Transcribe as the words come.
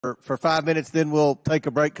for 5 minutes, then we'll take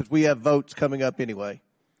a break because we have votes coming up anyway.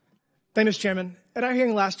 Thank you, Mr. Chairman. At our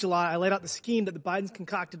hearing last July, I laid out the scheme that the Bidens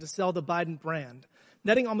concocted to sell the Biden brand,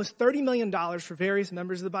 netting almost $30 million for various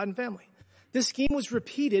members of the Biden family. This scheme was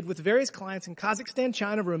repeated with various clients in Kazakhstan,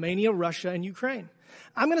 China, Romania, Russia, and Ukraine.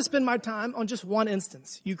 I'm going to spend my time on just one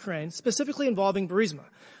instance, Ukraine, specifically involving Burisma,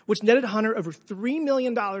 which netted Hunter over $3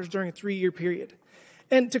 million during a 3-year period.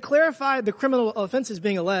 And to clarify the criminal offenses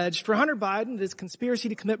being alleged, for Hunter Biden, it is conspiracy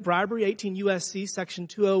to commit bribery, 18 U.S.C. Section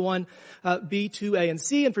 201 B, 2A, and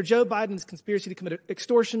C. And for Joe Biden, it's conspiracy to commit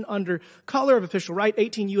extortion under color of official right,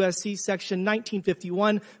 18 U.S.C. Section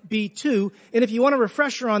 1951 B, 2. And if you want a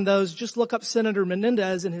refresher on those, just look up Senator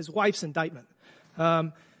Menendez and his wife's indictment.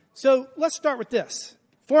 So let's start with this.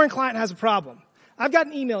 Foreign client has a problem. I've got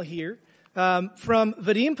an email here from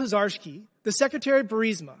Vadim Pozharsky, the Secretary of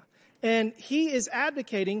Burisma. And he is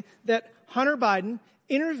advocating that Hunter Biden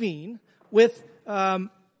intervene with high-level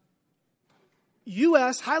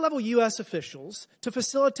U.S. officials to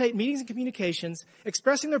facilitate meetings and communications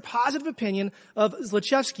expressing their positive opinion of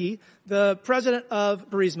Zlochevsky, the president of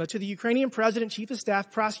Burisma, to the Ukrainian president, chief of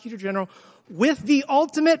staff, prosecutor general, with the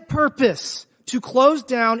ultimate purpose to close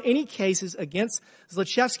down any cases against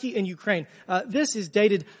Zlochevsky in Ukraine. This is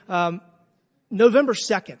dated November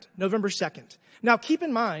 2nd. Now, keep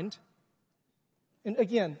in mind, and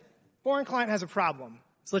again, foreign client has a problem.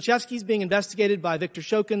 Zlochevsky is being investigated by Viktor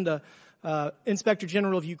Shokin, the Inspector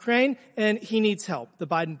General of Ukraine, and he needs help, the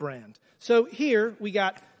Biden brand. So here we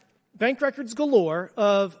got bank records galore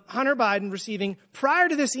of Hunter Biden receiving, prior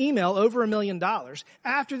to this email, over $1 million.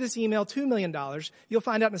 After this email, $2 million. You'll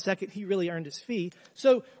find out in a second he really earned his fee.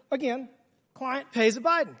 So again, client pays a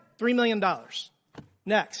Biden $3 million.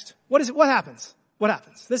 Next, what happens?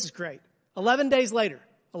 This is great. 11 days later,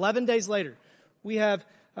 we have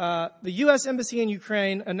the U.S. Embassy in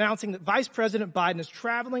Ukraine announcing that Vice President Biden is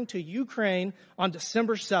traveling to Ukraine on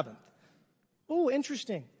December 7th. Oh,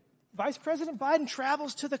 interesting. Vice President Biden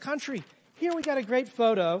travels to the country. Here we got a great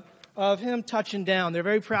photo of him touching down. They're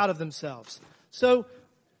very proud of themselves. So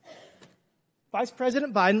Vice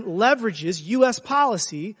President Biden leverages U.S.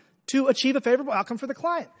 policy to achieve a favorable outcome for the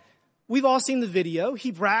client. We've all seen the video.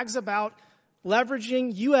 He brags about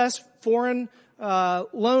leveraging U.S. foreign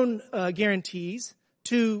loan guarantees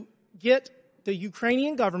to get the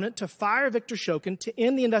Ukrainian government to fire Viktor Shokin to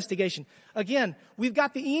end the investigation. Again, we've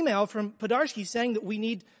got the email from Pozharsky saying that we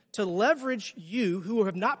need to leverage you, who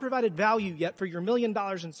have not provided value yet for your $1 million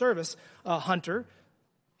in service, Hunter.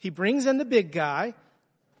 He brings in the big guy.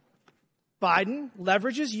 Biden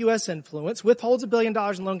leverages U.S. influence, withholds $1 billion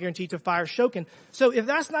in loan guarantee to fire Shokin. So if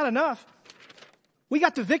that's not enough, we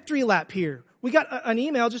got the victory lap here. We got an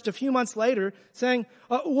email just a few months later saying,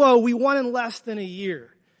 whoa, we won in less than a year.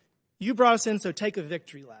 You brought us in, so take a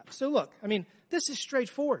victory lap. So look, I mean, this is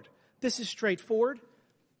straightforward.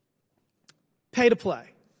 Pay to play.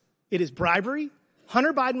 It is bribery.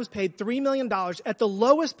 Hunter Biden was paid $3 million at the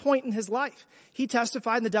lowest point in his life. He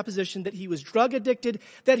testified in the deposition that he was drug addicted,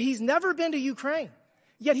 that he's never been to Ukraine.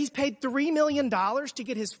 Yet he's paid $3 million to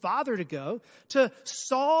get his father to go to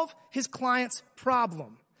solve his client's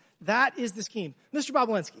problem. That is the scheme. Mr.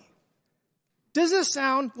 Bobulinski, does this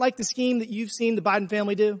sound like the scheme that you've seen the Biden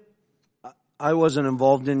family do? I wasn't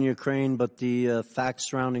involved in Ukraine, but the facts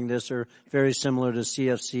surrounding this are very similar to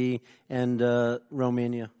CFC and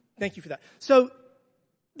Romania. Thank you for that. So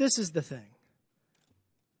this is the thing.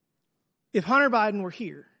 If Hunter Biden were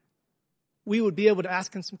here, we would be able to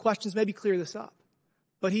ask him some questions, maybe clear this up.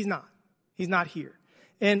 But he's not. He's not here.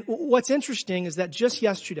 And what's interesting is that just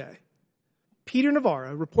yesterday, Peter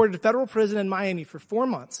Navarro reported to federal prison in Miami for 4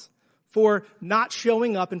 months for not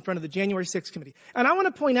showing up in front of the January 6th committee. And I want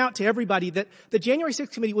to point out to everybody that the January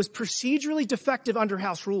 6th committee was procedurally defective under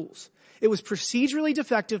House rules. It was procedurally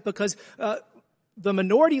defective because the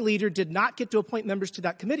minority leader did not get to appoint members to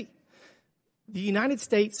that committee. The United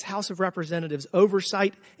States House of Representatives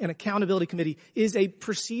Oversight and Accountability Committee is a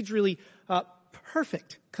procedurally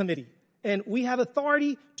perfect committee. And we have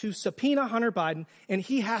authority to subpoena Hunter Biden, and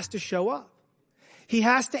he has to show up. He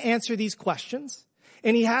has to answer these questions,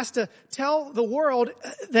 and he has to tell the world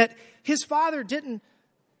that his father didn't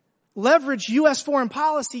leverage U.S. foreign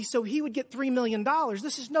policy so he would get $3 million.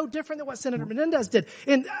 This is no different than what Senator Menendez did.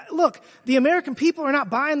 And look, the American people are not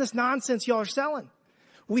buying this nonsense y'all are selling.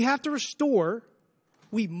 We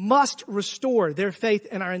must restore their faith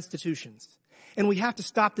in our institutions. And we have to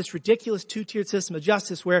stop this ridiculous two-tiered system of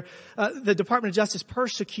justice where the Department of Justice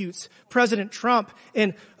persecutes President Trump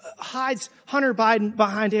and hides Hunter Biden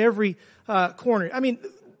behind every corner. I mean,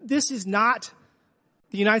 this is not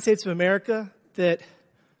the United States of America that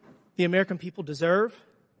the American people deserve.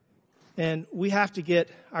 and we have to get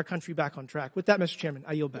our country back on track. With that, Mr. Chairman,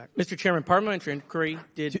 I yield back. Mr. Chairman, parliamentary inquiry.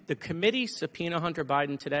 Did the committee subpoena Hunter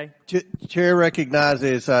Biden today? Chair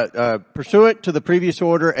recognizes, pursuant to the previous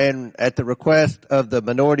order and at the request of the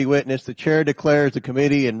minority witness, the chair declares the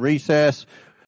committee in recess.